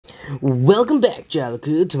Welcome back,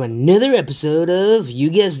 JollyIncorporated, to another episode of, you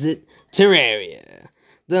guessed it, Terraria.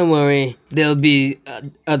 Don't worry, there'll be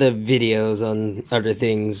other videos on other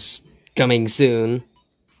things coming soon.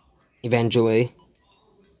 Eventually.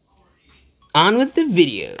 On with the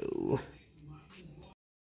video.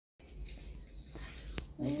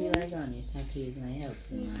 I feel like on you have to use my help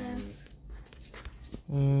in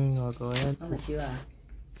my I'll go ahead. How much you are?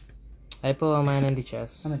 I put all mine in the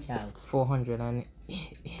chest. How much you have?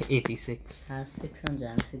 486. Has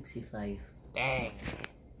 665. Dang.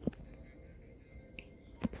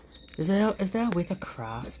 Is there a way to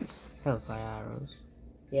craft hellfire arrows?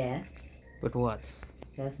 Yeah. With what?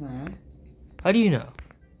 Just now. How do you know?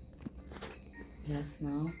 Just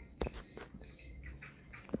now.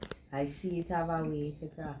 I see it have a way to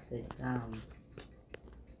craft it.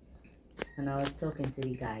 And I was talking to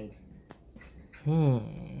the guide.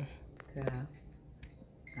 Craft.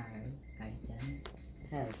 Arrow. Items.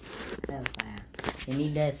 Hellfire. You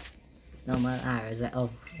need this. Normal arrows. Oh,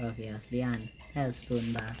 obviously. And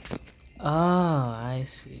hellstone bar. Oh, I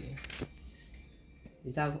see.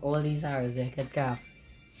 You have all these arrows you could craft.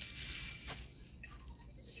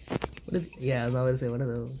 Yeah, I was about to say, what are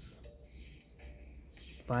those?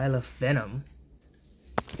 Vial of venom.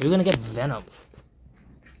 You're gonna get venom.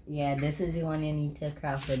 Yeah, this is the one you need to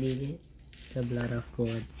craft for the blood of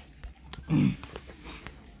gods.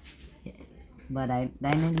 But I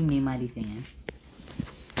know the name of the thing,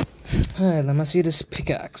 Alright, let me see this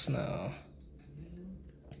pickaxe now.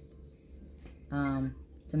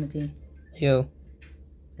 Timothy, Yo.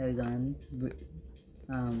 there we go.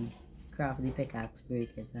 Craft the pickaxe,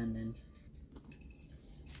 break it, and then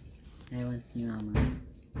I want new armor.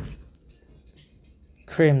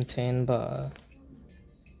 Crimtane bar.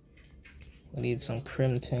 We need some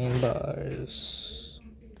crimtane bars.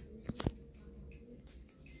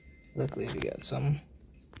 Luckily we got some.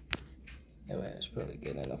 Anyway, it's probably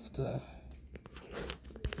good enough to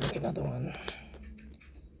make another one.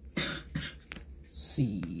 Let's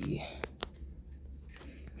see.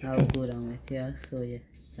 I'll go down with you, so yeah,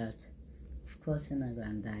 that. Of course you're not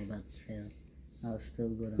gonna die, but still, I'll still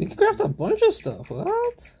go down. We can craft a bunch of stuff,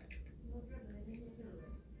 what?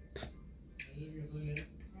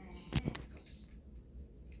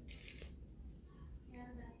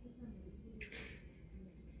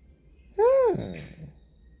 Hmm.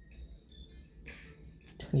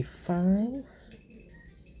 25?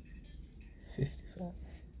 55.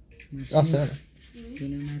 Oh, 7. You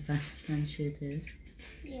know my pants shirt is?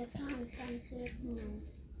 Yes, I'm shirt now.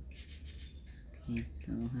 Okay,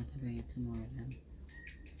 I'll have to bring it tomorrow then.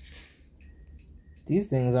 These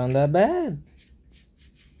things aren't that bad.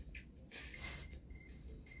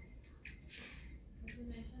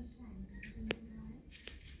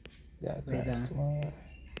 Yeah, Where's craft that? tomorrow.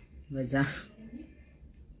 What's that?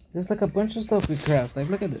 There's like a bunch of stuff we craft. Like,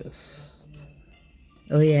 look at this.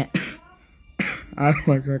 Oh yeah. I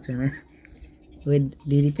was watching it. With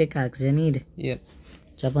the pickaxe you need. Yep.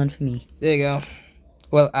 Chop on for me. There you go.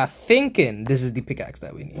 Well, I'm thinking this is the pickaxe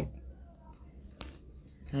that we need.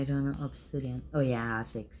 I don't know, obsidian. Oh yeah,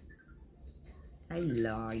 6. I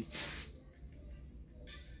lied.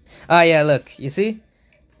 Ah, yeah, look. You see?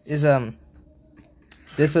 This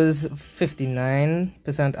was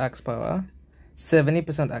 59% axe power,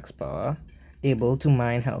 70% axe power, able to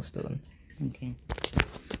mine hellstone. Okay.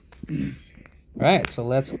 Alright, so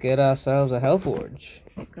let's get ourselves a hell forge.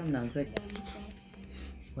 Come down quick.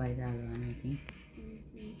 Why that or anything?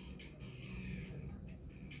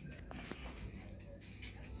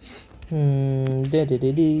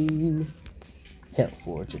 Hell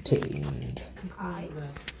forge attained.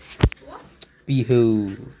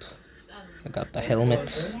 Behold. I got the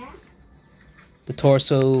helmet, the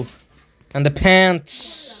torso, and the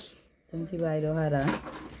pants. Timothy, I don't have that.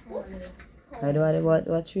 I don't have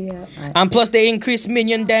what tree have? And plus they increase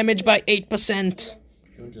minion damage by 8%.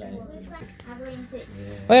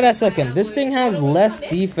 Wait a second, this thing has less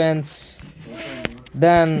defense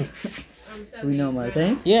than... We normal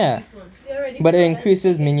thing? Yeah, but it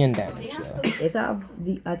increases minion damage. So. It have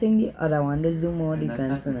the, I think the other one does do more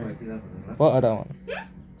defense than it. What other one?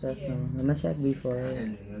 Just so, let me check before.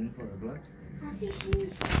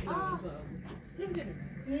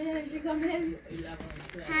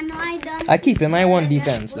 I keep in my one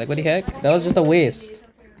defense. Like, what the heck? That was just a waste.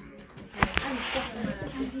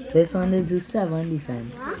 This one does do 7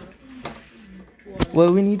 defense.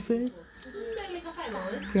 What we need for it?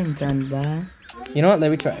 Crimson bar. You know what? Let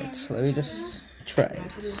me try it. Let me just try it.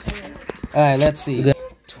 Alright, let's see.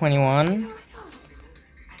 21.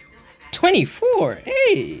 24!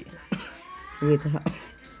 Hey! Wait, how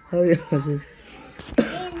was this?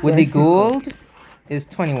 With the gold, is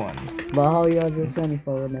 21. But how yours is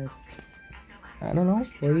 24 with us? I don't know.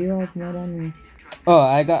 What do you have more than me? Oh,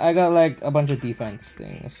 I got like a bunch of defense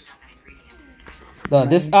things. No,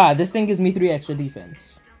 this thing gives me 3 extra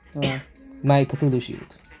defense. Oh, My Cthulhu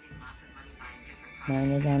shield.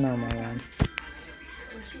 mine is a normal one.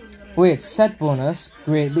 Wait, set bonus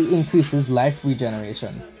greatly increases life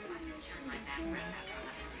regeneration.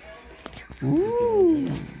 Ooh.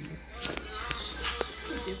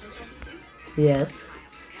 Yes.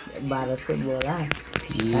 Baddest footballer.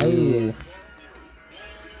 Yeah.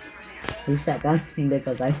 He's second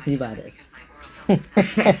because I'm the baddest.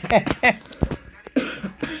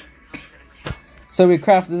 So we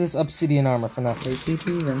crafted this obsidian armor for nothing. Is he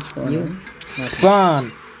even spawning?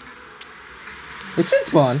 Spawn! It should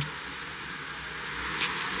spawn.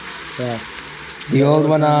 Yes. The old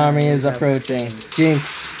one army is approaching.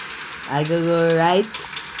 Jinx. I go right.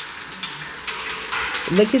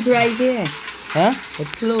 Look, it's right there. Huh?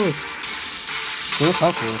 It's close. Close?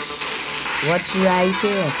 How close? What's right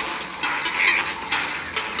here?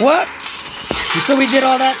 What? So we did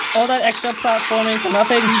all that extra platforming for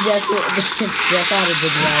nothing? Just added the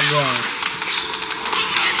ground.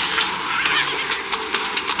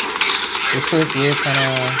 This first wave kinda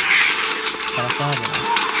sad, you know.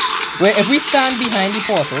 Wait, if we stand behind the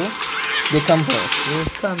portal, they come first.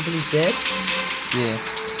 It's completed. Yeah.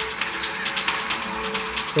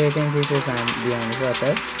 So you think this is behind the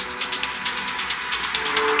water?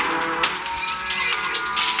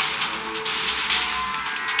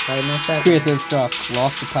 Creative shock.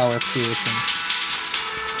 Lost the power of creation.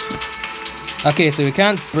 Okay, so we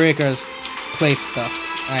can't break our place stuff,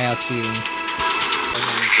 I assume.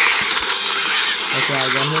 Okay, I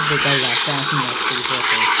got hit because I found next to the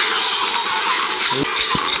portal.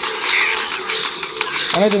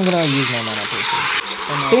 I'm not even gonna use my mana potion.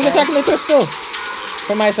 Things attacking the crystal!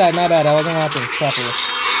 From my side, my bad, I wasn't watching properly.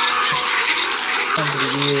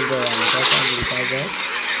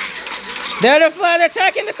 They're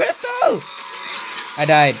attacking the crystal! I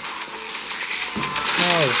died.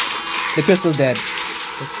 No. The crystal's dead.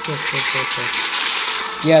 Shit.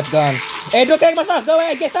 Yeah, it's gone. Hey, don't take my stuff! Go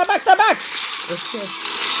away! Stop back! Oh shit.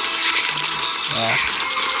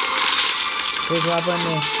 There's weapon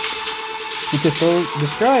there. The crystal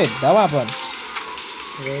destroyed. That weapon.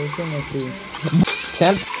 Ultimately.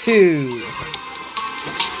 Attempt 2.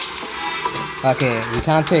 Okay, we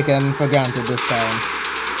can't take him for granted this time.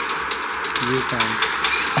 You can.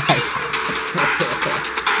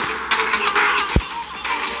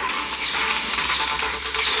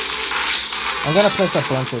 I'm gonna place a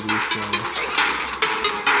bunch of these things.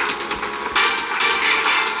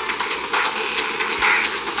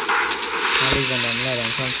 Not even them, let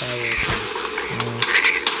them come forward.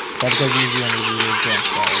 That's because usually only do your jump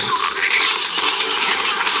guys.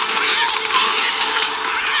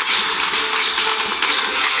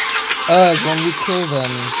 Oh, it's when we kill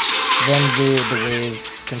them, then the wave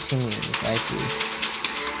continues. I see.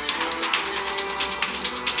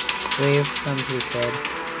 Wave completed.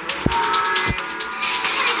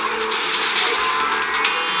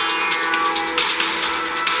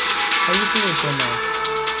 How you doing so now?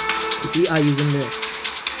 You see, I using this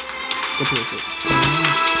to place it.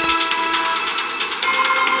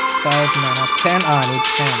 5 mana, 10. I need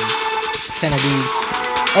 10. 10 of these.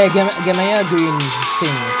 Hey, get my green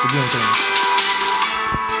things, the green things.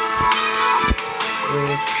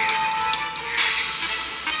 Wave.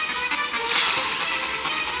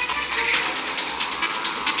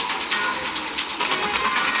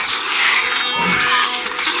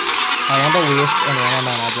 I want to waste any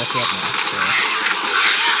mana just yet now, so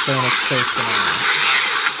playing it safe for now.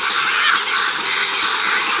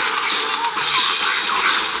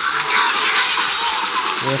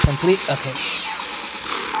 We're complete. Okay.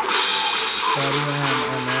 41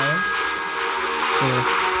 ML. So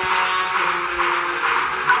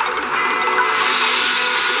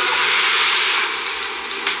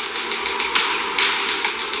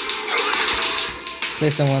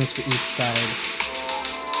place some ones for each side.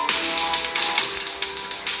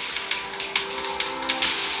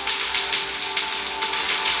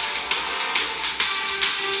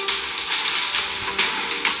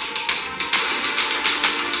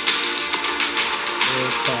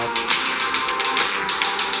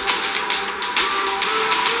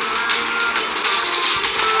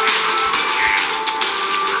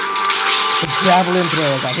 Javelin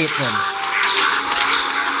throwers, I hate them.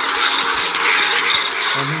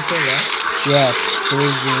 Yes,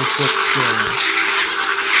 306 skills.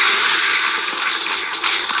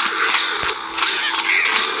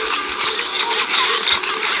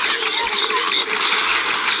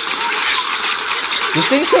 This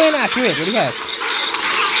thing's so inaccurate, what do you have?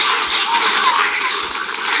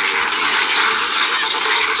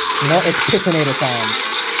 No, it's pissinator time.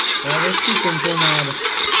 Why is chicken so mad?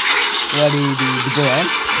 What the boy?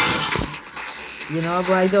 You know what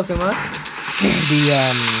I talking about? The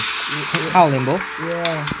howling bull.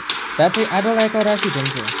 Yeah. That I don't like how that shooting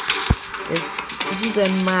too. It's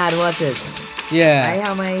even mad, watch it. I Yeah.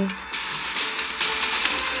 have I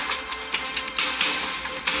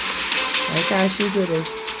can't shoot with this.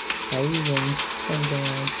 I using something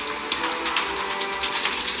else.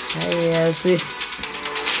 I'll see.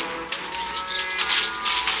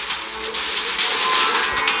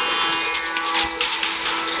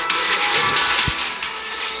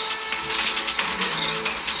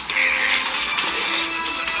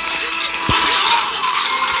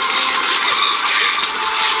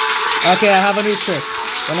 Okay, I have a new trick.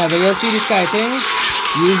 Whenever you see these kind of things,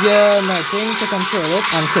 use your thing to control it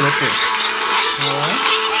and kill it first. Alright?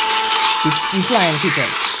 You flying creatures.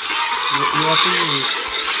 You have to use.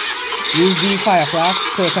 Use the fire flash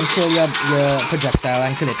to control your projectile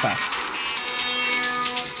and kill it fast.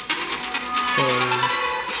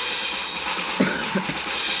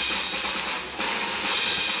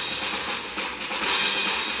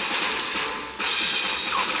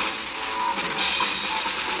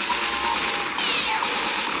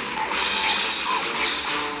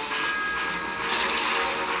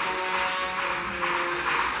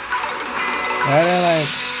 Right there, like,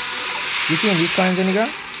 you seeing these coins in the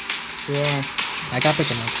ground? Yeah. I can't pick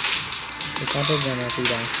them up. You can't pick them up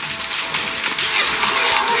either.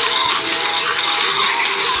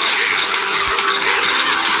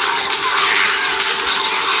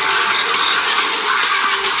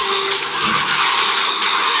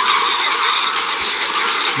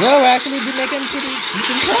 Yo, we're actually been making pretty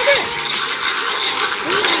decent progress.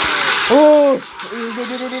 Oh, the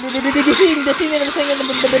thing that I'm saying,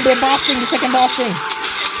 the boss thing, the second boss thing.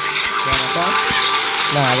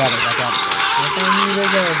 No, I got it.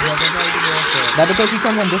 That because he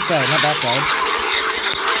comes on this side, not that side.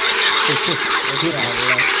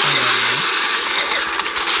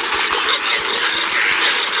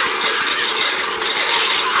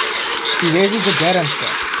 He raises the dead and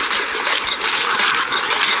stuff.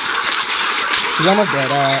 He's almost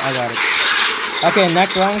dead. I got it. Okay,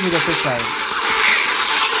 next round we go switch sides.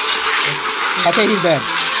 Okay, he's dead.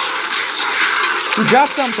 He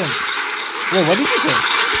dropped something. Wait, what did you play?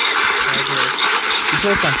 You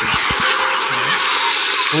played something.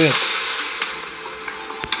 Wait.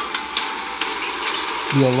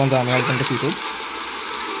 The old one's army has been defeated.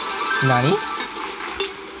 Nani?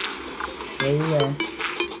 There you go.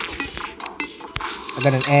 I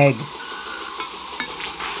got an egg.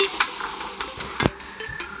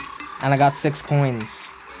 And I got 6 coins.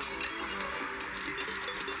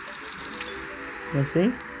 Let's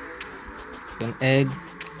see. An egg.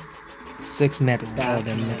 6 metal. That's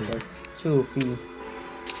They're metal. trophy.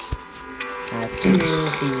 A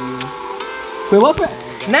trophy. Wait, what?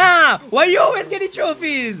 Nah! Why you always getting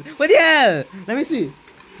trophies? What the hell? Let me see.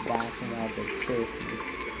 That's another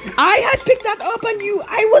trophy. I had picked that up and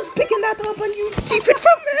I was picking that up and you thief it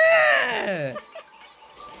from me!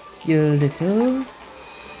 You little...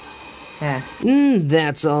 Yeah.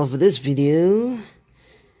 That's all for this video.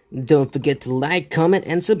 Don't forget to like, comment,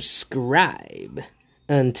 and subscribe.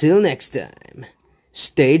 Until next time,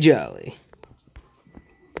 stay jolly.